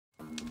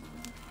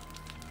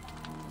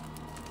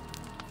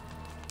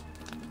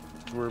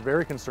We're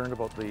very concerned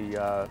about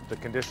the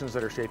conditions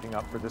that are shaping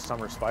up for this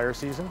summer's fire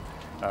season.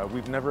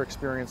 We've never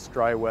experienced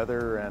dry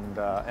weather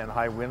and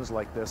high winds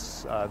like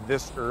this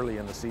this early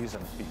in the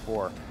season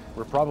before.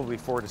 We're probably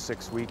 4 to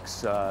 6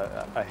 weeks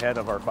ahead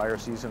of our fire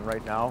season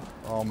right now.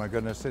 Oh my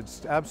goodness,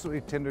 it's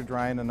absolutely tinder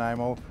dry in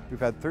Nanaimo. We've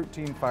had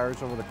 13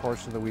 fires over the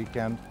course of the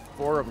weekend.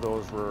 4 of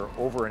those were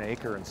over an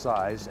acre in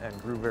size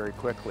and grew very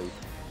quickly.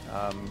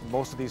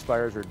 Most of these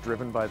fires are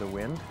driven by the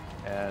wind,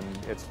 and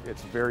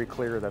it's very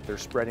clear that they're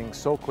spreading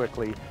so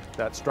quickly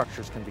that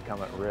structures can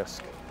become at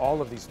risk.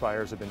 All of these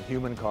fires have been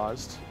human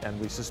caused, and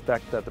we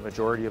suspect that the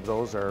majority of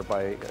those are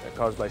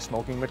caused by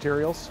smoking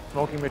materials.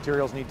 Smoking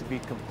materials need to be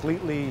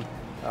completely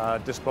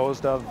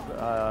disposed of,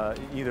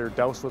 either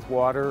doused with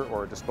water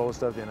or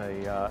disposed of in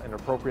an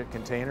appropriate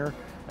container.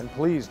 And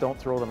please don't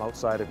throw them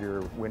outside of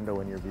your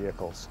window in your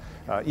vehicles,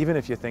 even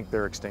if you think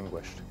they're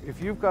extinguished.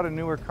 If you've got a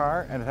newer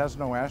car and it has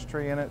no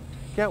ashtray in it,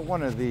 get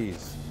one of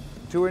these.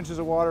 2 inches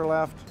of water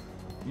left,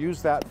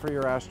 use that for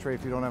your ashtray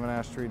if you don't have an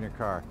ashtray in your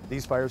car.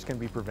 These fires can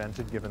be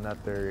prevented given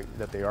that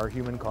they are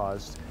human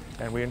caused,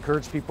 and we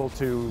encourage people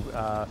to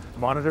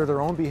monitor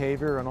their own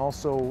behavior and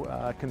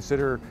also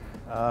consider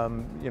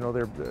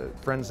their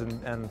friends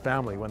and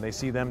family when they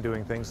see them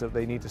doing things that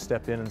they need to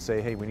step in and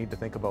say, hey, we need to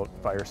think about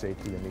fire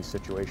safety in these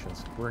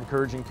situations. We're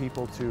encouraging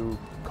people to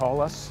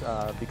call us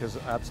because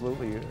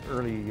absolutely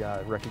early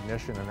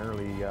recognition and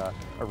early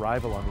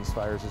arrival on these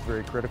fires is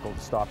very critical to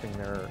stopping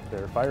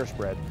their fire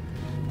spread.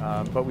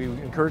 But we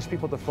encourage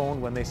people to phone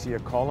when they see a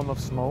column of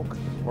smoke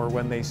or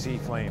when they see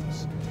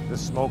flames. The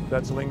smoke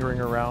that's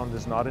lingering around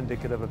is not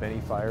indicative of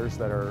any fires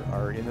that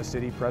are in the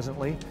city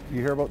presently.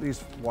 You hear about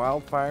these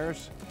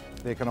wildfires?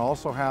 They can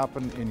also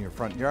happen in your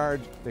front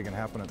yard, they can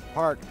happen at the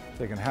park,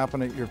 they can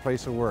happen at your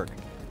place of work.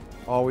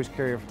 Always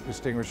carry a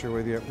extinguisher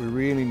with you. We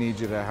really need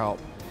you to help.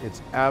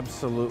 It's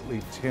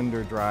absolutely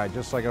tinder dry,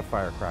 just like a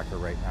firecracker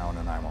right now in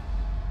Nanaimo.